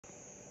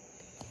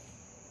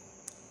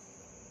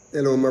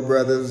Hello, my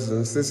brothers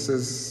and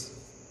sisters,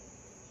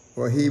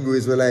 or Hebrew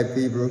Israelite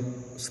people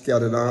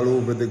scattered all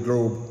over the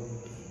globe.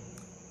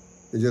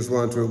 We just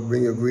want to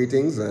bring you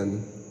greetings,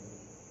 and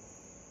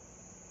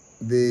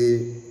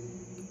the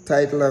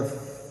title of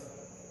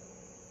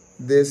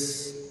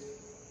this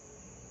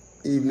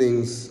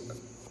evening's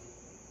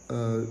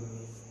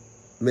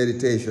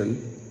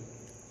meditation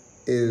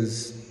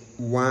is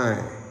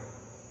why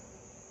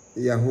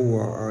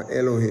Yahuwah or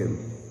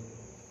Elohim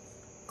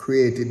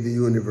created the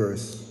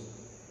universe.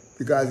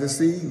 Because you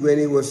see, when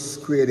he was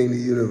creating the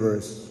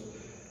universe,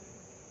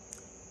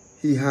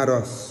 he had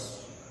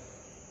us.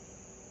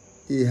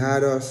 He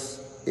had us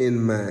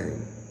in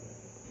mind.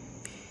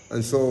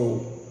 And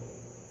so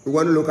we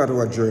want to look at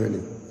our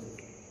journey.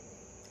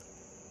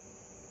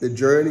 The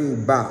journey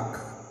back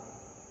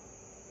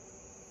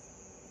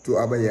to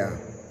Abba YAH.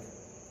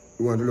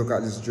 We want to look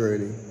at this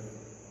journey.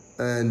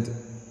 And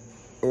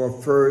our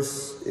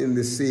first in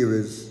the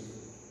series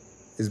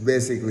is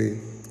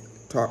basically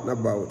talking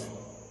about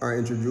or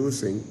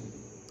introducing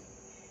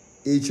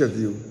each of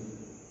you,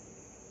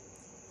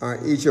 or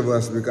each of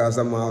us, because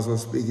I'm also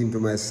speaking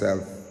to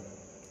myself,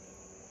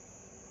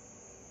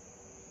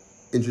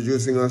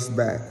 introducing us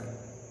back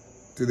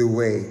to the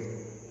way,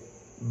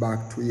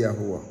 back to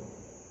Yahuwah,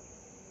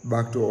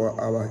 back to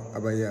our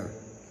Abba YAH.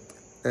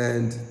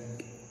 And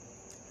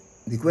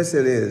the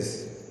question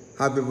is,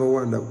 have you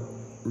ever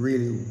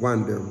really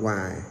wondered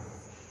why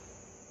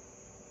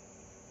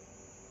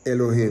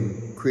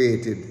Elohim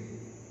created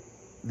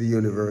the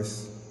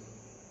universe?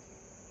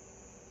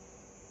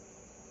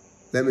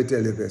 Let me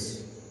tell you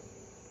this.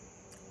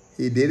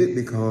 He did it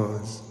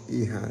because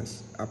he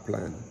has a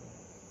plan.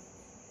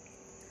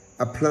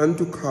 A plan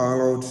to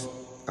call out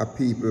a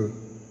people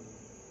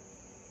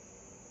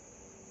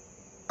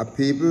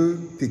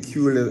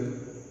peculiar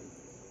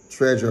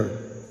treasure,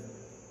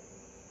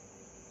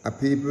 a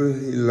people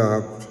he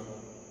loved,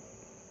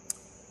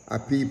 a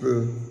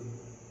people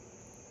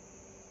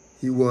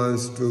he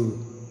wants to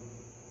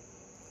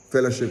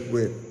fellowship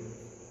with.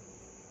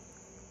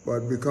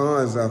 But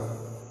because of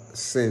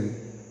sin,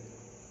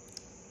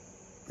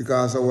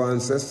 because our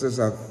ancestors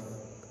have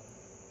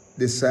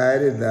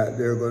decided that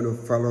they're going to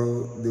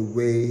follow the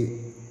way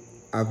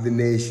of the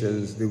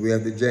nations, the way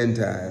of the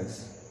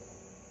Gentiles,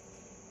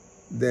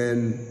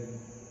 then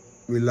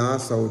we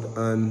lost out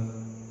on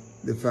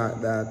the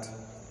fact that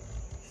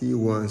he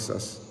wants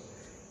us.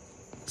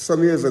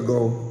 Some years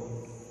ago,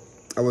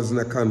 I was in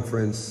a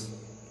conference,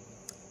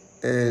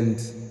 and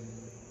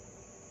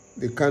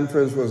the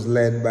conference was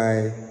led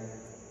by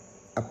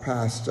a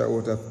pastor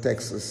out of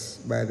Texas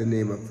by the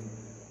name of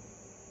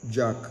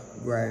Jack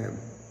Graham.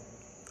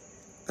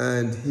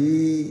 And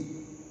he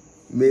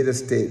made a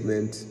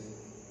statement.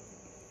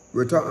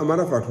 As a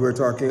matter of fact, we're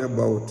talking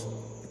about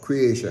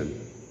creation,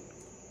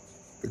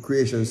 the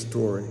creation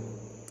story.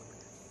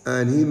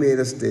 And he made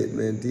a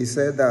statement. He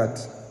said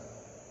that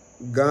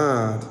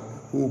God,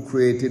 who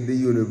created the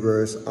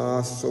universe,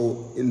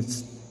 also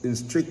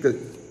intricately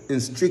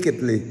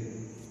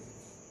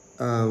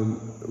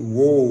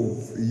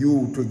wove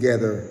you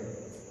together,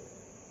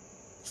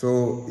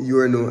 so you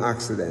are no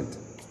accident.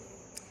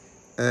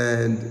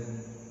 And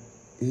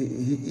he,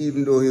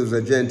 even though he was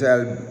a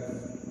Gentile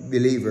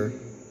believer,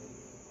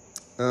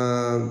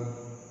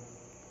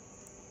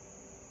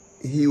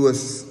 he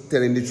was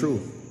telling the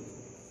truth.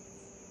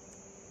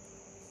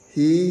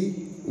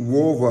 He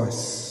wove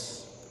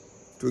us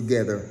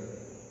together,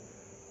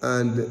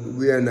 and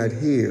we are not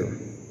here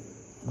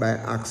by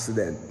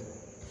accident.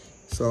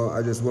 So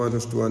I just want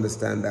us to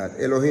understand that.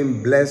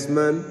 Elohim blessed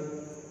man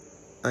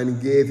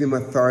and gave him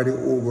authority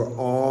over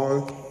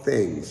all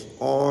things,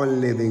 all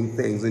living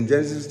things. In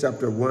Genesis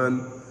chapter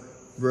 1,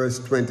 verse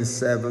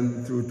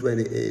 27 through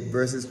 28,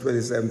 verses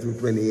 27 through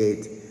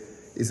 28,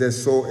 it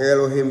says, so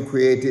Elohim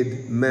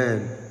created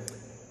man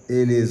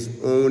in his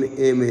own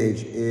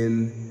image.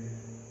 In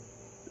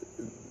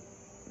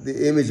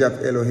the image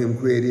of Elohim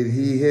created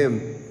he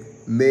him,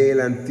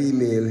 male and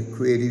female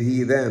created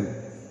he them.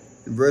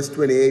 In verse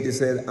 28, it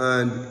said,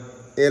 and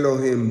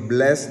Elohim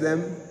blessed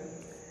them,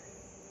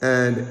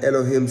 and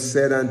Elohim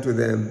said unto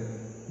them,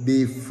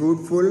 be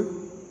fruitful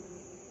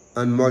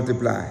and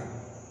multiply,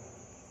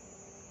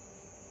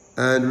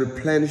 and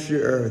replenish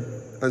the earth,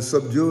 and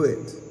subdue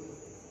it,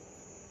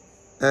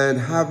 and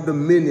have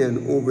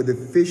dominion over the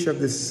fish of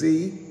the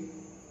sea,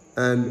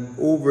 and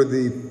over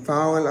the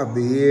fowl of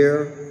the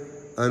air,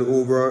 and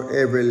over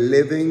every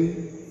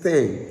living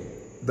thing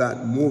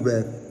that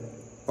moveth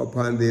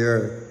upon the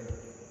earth.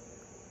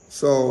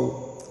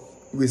 So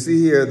we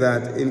see here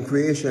that in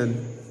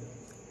creation,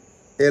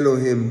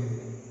 Elohim,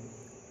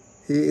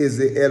 he is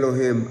the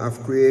Elohim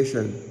of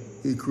creation.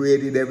 He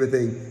created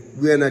everything.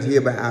 We are not here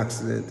by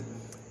accident.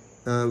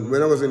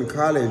 When I was in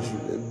college,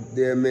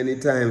 there are many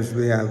times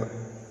we have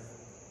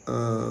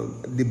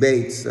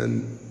debates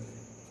and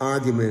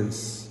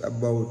arguments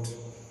about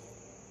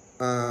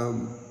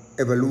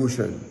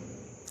evolution,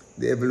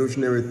 the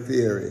evolutionary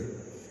theory.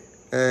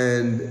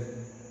 And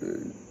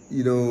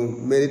you know,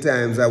 many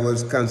times I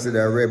was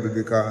considered a rebel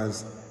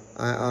because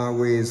I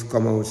always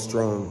come out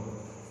strong.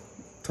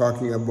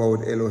 talking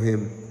about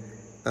Elohim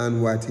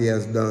and what he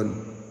has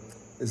done.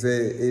 It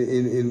says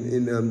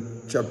in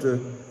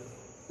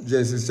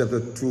Genesis chapter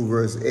 2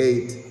 verse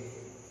 8,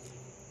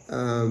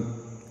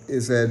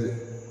 it said,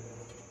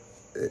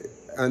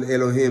 and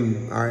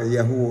Elohim, or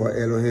Yahuwah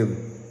Elohim,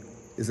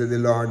 it said the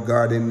Lord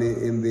God in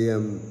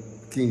the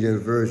King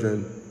James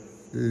Version.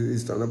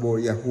 He's talking about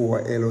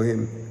Yahuwah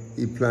Elohim.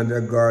 He planted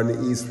a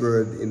garden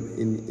eastward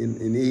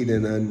in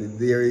Eden, and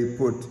there he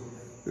put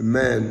the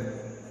man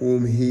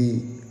whom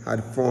he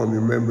had formed.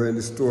 Remember in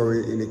the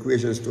story, in the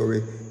creation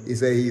story, he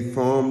said he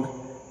formed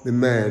the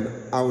man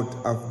out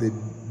of the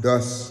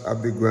dust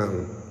of the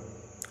ground,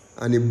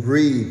 and he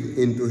breathed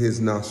into his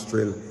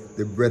nostril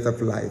the breath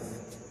of life,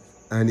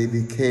 and he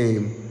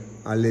became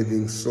a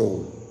living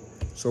soul.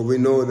 So we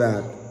know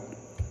that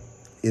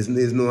is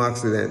no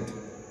accident.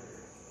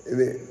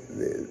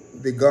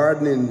 The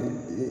garden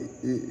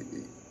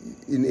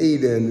in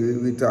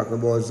Eden we talk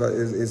about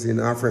is in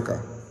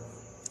Africa.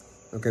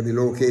 Okay, the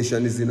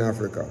location is in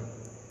Africa.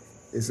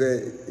 It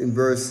says in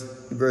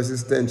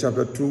verses 10,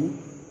 chapter 2,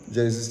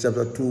 Genesis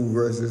chapter 2,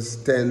 verses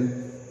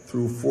 10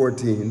 through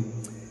 14,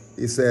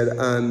 he said,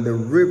 and the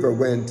river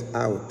went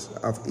out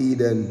of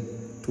Eden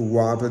to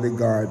water the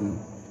garden,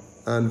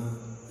 and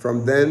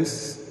from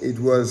thence it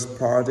was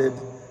parted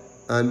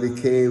and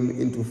became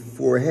into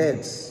 4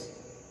 heads.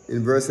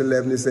 In verse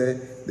 11 it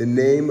said, the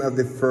name of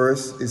the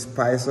first is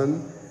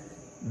Pison,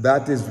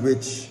 that is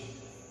which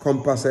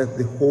compasseth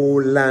the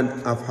whole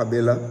land of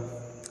Havilah,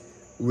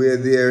 where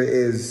there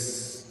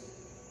is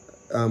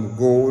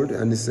gold.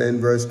 And it said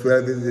in verse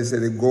 12, they say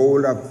the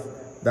gold of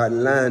that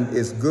land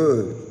is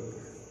good.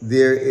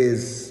 There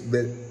is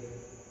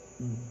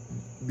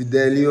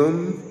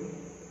bdellium,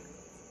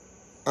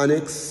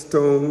 onyx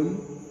stone.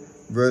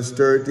 Verse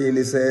 13,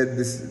 he said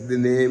the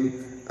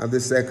name of the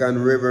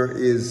second river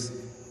is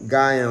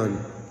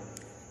Gihon,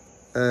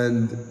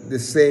 and the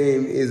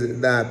same is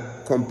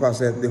that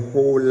compasseth the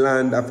whole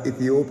land of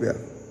Ethiopia.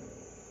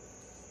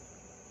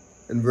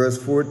 In verse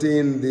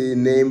 14, the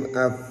name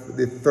of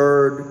the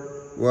third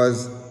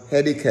was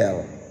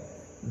Hedikel,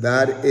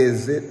 that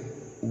is it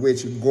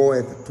which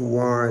goeth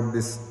toward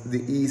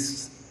the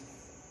east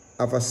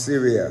of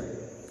Assyria.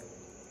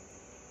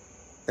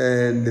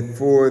 And the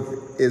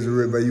fourth is the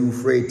river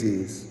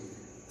Euphrates.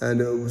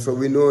 And so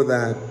we know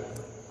that,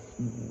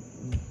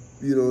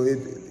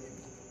 it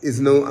is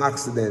no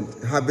accident.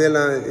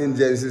 Havilah in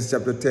Genesis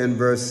chapter 10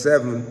 verse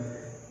 7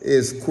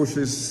 is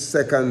Cush's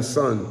second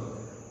son.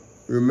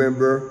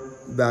 Remember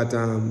that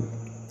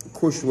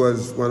Cush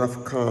was one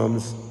of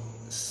Cam's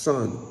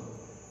son,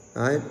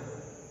 right?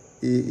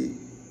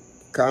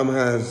 Cam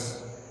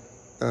has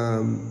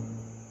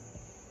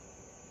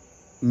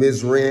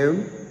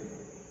Mizraim,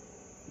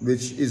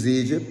 which is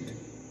Egypt.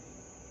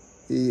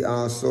 He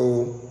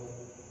also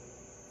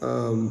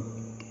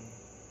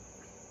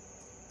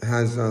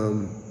has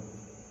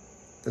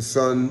a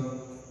son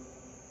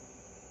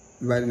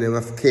by the name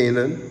of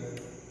Canaan.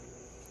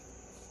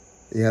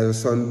 He has a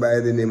son by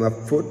the name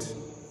of Phut.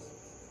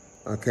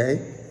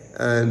 Okay?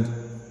 And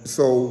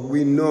so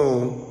we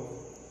know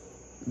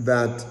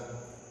that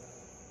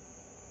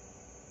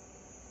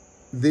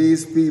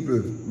these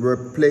people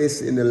were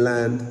placed in the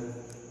land,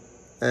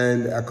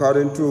 and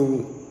according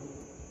to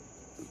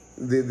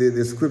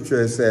the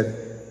scripture, it said,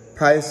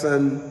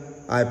 Pison,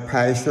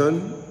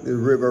 the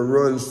river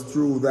runs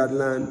through that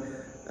land,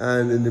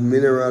 and in the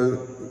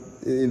mineral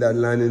in that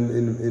land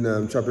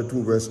in chapter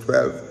 2 verse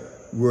 12,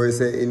 where it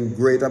says in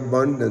great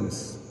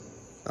abundance,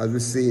 as we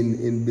see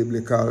in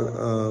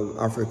biblical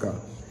Africa.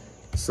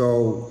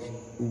 So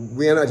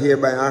we are not here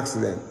by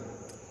accident.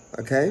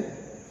 Okay?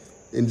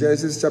 In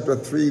Genesis chapter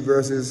 3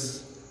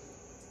 verses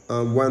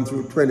 1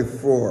 through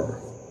 24,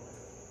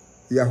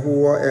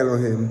 Yahuwah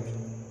Elohim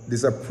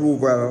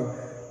disapproval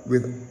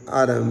with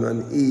Adam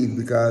and Eve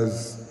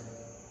because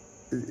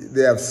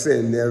they have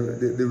sinned.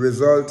 The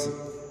result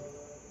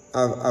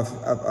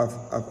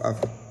of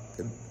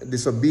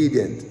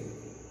disobedient,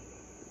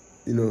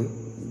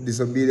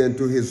 disobedient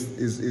to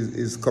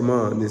his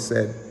command. He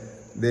said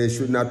they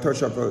should not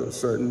touch up a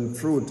certain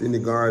fruit in the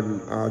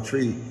garden or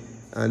tree,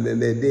 and then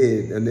they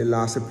did, and they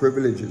lost the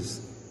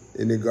privileges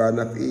in the Garden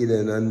of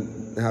Eden,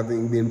 and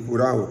having been put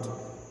out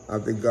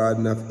of the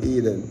Garden of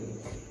Eden.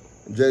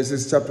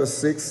 Genesis chapter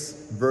 6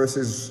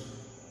 verses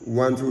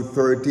 1 through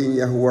 13,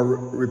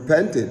 Yahuwah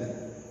repented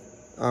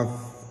of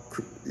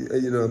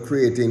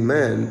creating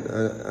man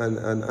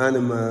and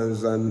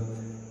animals, and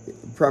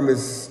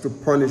promised to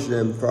punish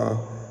them for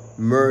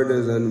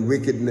murders and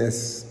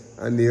wickedness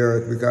on the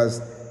earth,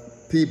 because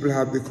people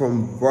have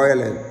become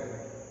violent.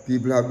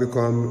 People have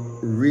become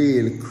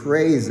real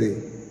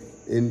crazy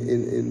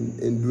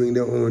in doing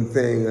their own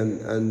thing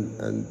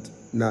and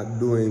not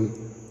doing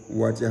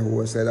what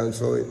Yahuwah said. And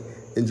so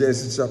in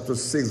Genesis chapter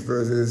 6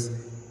 verses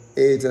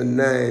 8 and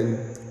 9,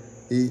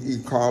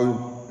 he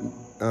called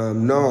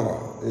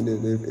Noah, and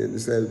it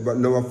said, but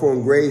Noah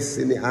found grace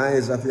in the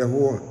eyes of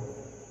Yahuwah.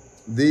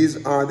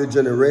 These are the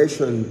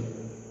generation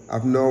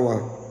of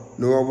Noah.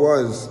 Noah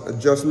was a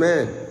just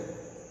man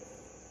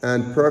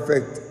and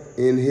perfect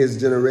in his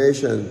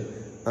generation,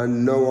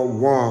 and Noah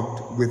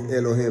walked with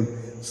Elohim.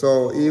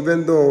 So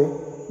even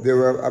though there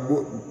were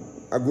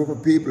a group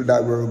of people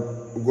that were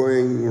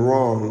going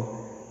wrong,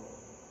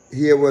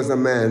 here was a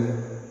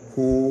man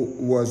who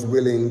was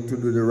willing to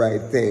do the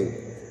right thing.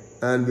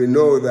 And we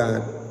know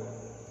that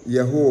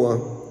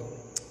Yahuwah,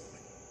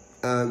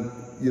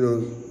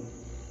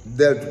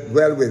 dealt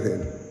well with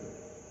him.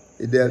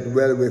 He dealt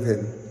well with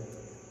him.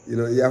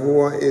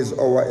 Yahuwah is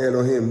our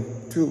Elohim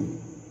too.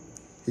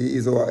 He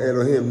is our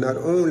Elohim. Not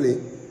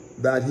only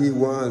that he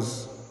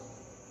was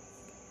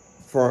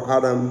for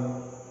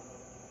Adam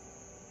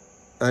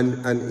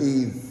and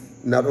Eve,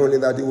 not only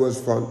that he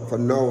was for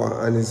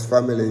Noah and his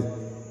family,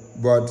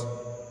 but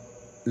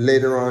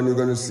later on you're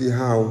going to see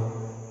how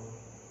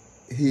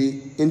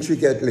he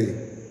intricately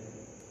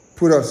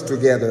put us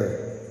together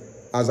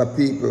as a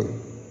people,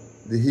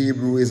 the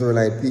Hebrew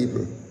Israelite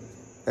people.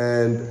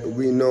 And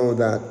we know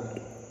that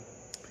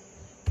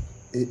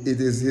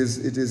it is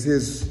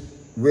his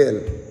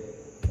will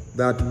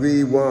that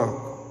we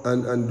walk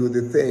and do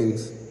the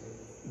things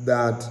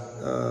that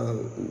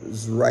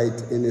is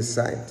right in his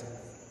sight.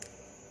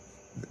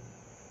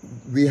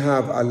 We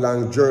have a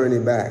long journey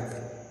back.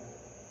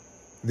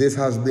 This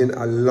has been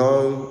a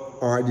long,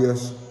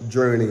 arduous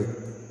journey,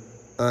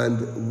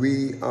 and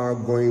we are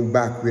going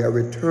back. We are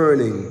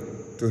returning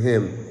to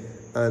him.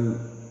 And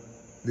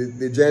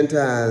the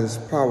Gentiles'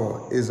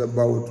 power is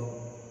about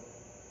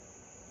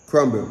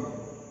crumbling,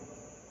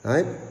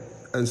 right?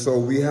 And so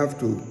we have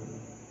to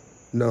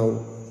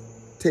now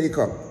take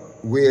up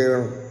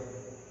where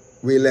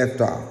we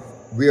left off,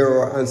 where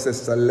our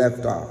ancestors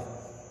left off.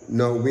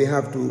 Now we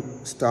have to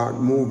start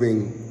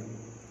moving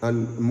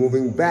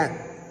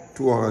back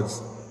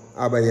towards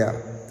Abba YAH.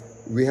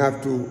 We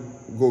have to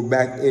go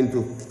back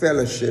into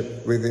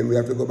fellowship with him. We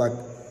have to go back,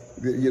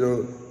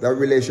 that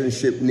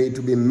relationship needs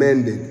to be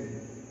mended.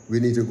 We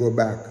need to go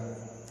back.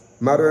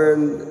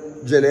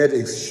 Modern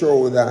genetics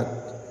show that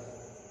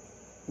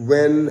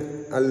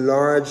when a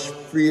large,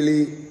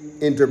 freely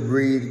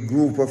interbreed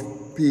group of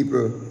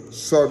people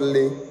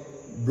suddenly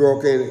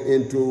broken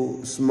into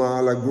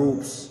smaller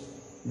groups,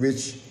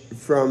 which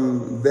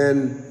from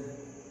then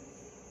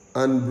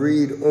and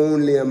breed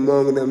only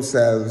among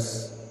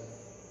themselves,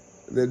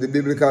 the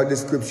biblical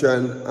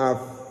description of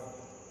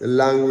the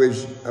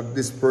language of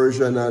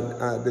dispersion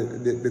at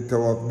the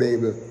Tower of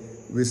Babel.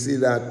 We see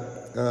that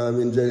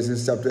in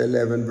Genesis chapter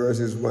 11,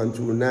 verses 1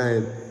 through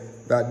 9,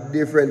 that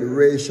different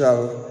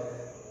racial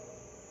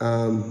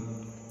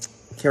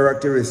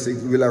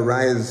characteristics will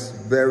arise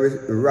very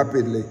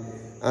rapidly.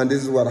 And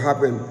this is what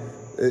happened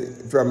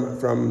from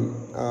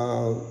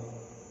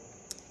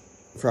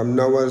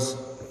Noah's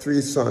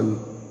three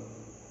sons,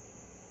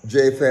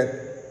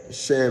 Japheth,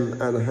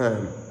 Shem, and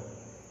Ham.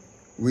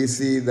 We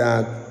see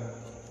that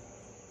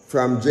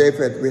from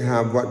Japheth we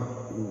have what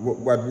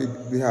we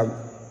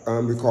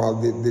call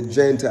the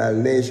Gentile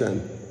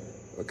nation,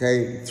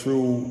 okay,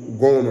 through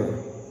Gomer,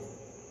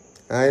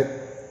 right?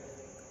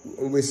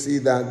 We see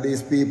that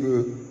these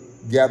people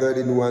gathered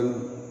in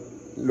one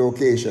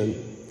location,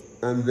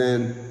 and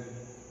then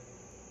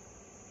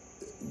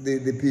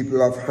the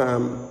people of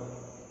Ham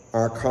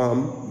are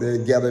Ham, they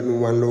gathered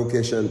in one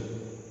location.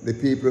 The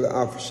people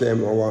of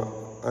Shem, our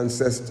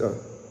ancestor,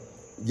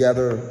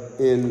 gather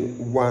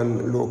in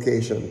one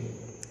location.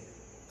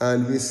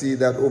 And we see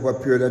that over a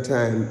period of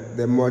time,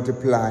 they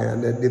multiply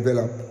and they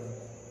develop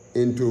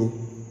into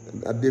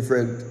a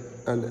different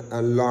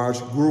and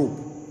large group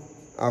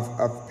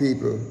of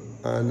people.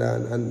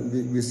 And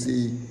we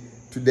see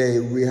today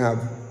we have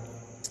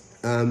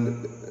a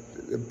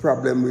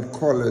problem with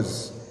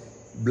colors,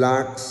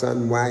 blacks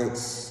and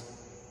whites,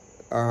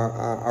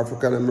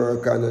 African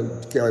American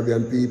and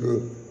Caribbean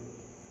people,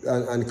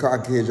 and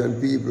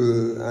Caucasian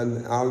people,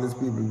 and all these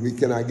people. We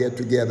cannot get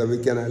together, we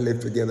cannot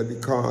live together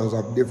because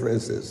of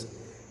differences.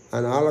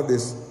 And all of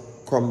this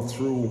comes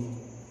through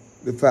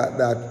the fact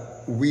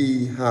that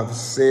we have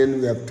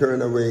sinned, we have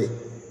turned away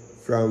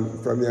from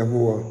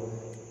Yahuwah.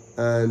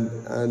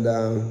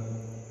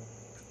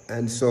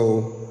 And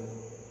so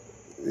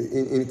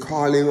in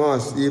calling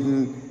us,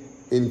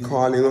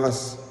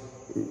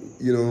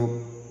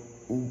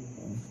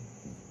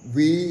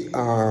 we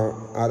are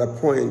at a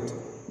point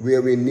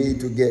where we need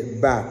to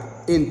get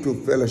back into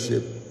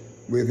fellowship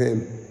with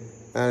him.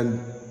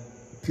 And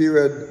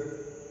period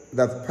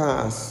that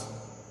passed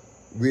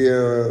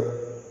where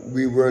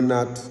we were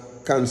not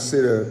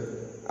considered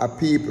a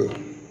people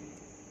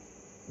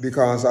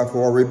because of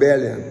our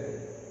rebellion.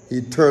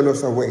 He turned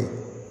us away.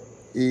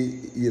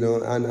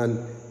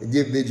 And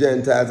give the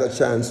Gentiles a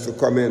chance to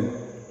come in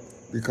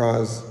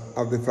because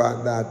of the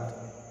fact that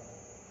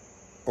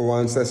our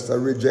ancestors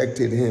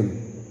rejected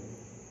him,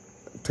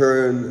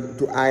 turned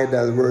to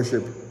idol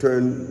worship,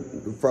 turned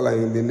to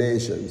following the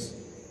nations.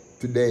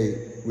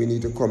 Today, we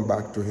need to come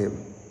back to him.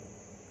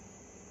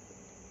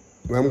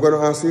 I'm going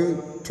to ask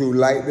you to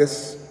like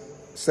this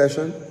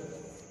session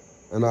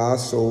and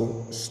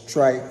also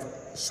strike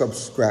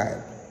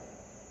subscribe.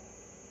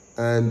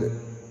 And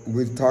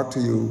we'll talk to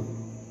you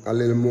a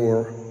little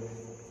more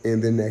in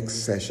the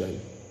next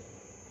session.